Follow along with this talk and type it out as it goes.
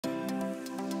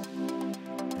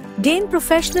Gain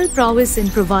professional prowess in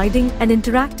providing an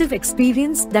interactive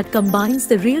experience that combines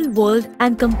the real world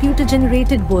and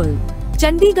computer-generated world.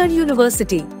 Chandigarh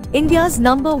University, India's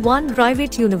 #1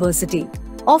 private university,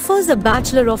 offers a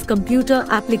Bachelor of Computer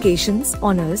Applications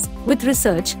Honours with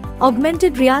Research,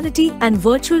 Augmented Reality and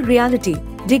Virtual Reality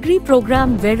degree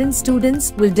program wherein students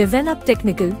will develop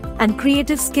technical and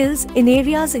creative skills in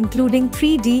areas including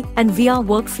 3D and VR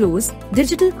workflows,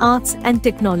 digital arts and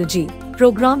technology,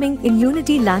 programming in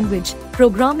Unity language,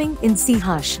 programming in C#,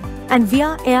 and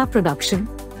VR/AR production,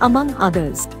 among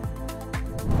others.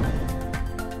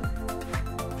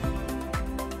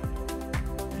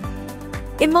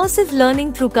 Immersive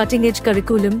learning through cutting-edge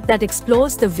curriculum that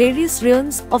explores the various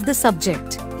realms of the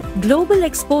subject. Global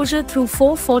exposure through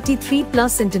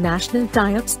 443+ international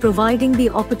tie-ups providing the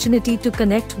opportunity to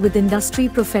connect with industry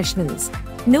professionals.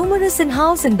 Numerous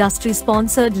in-house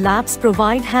industry-sponsored labs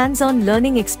provide hands-on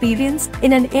learning experience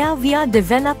in an AR/VR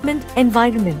development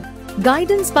environment.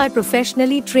 Guidance by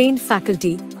professionally trained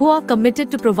faculty who are committed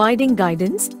to providing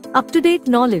guidance, up-to-date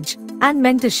knowledge, and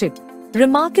mentorship.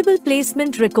 Remarkable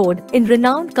placement record in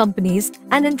renowned companies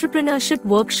and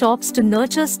entrepreneurship workshops to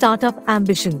nurture startup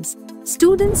ambitions.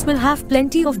 Students will have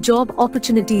plenty of job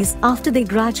opportunities after they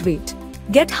graduate.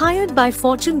 Get hired by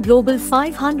Fortune Global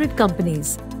 500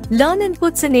 companies. Learn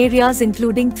inputs in areas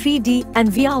including 3D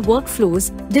and VR workflows,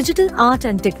 digital art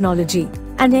and technology,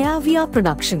 and AR/VR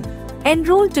production.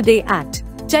 Enroll today at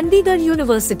Chandigarh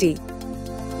University.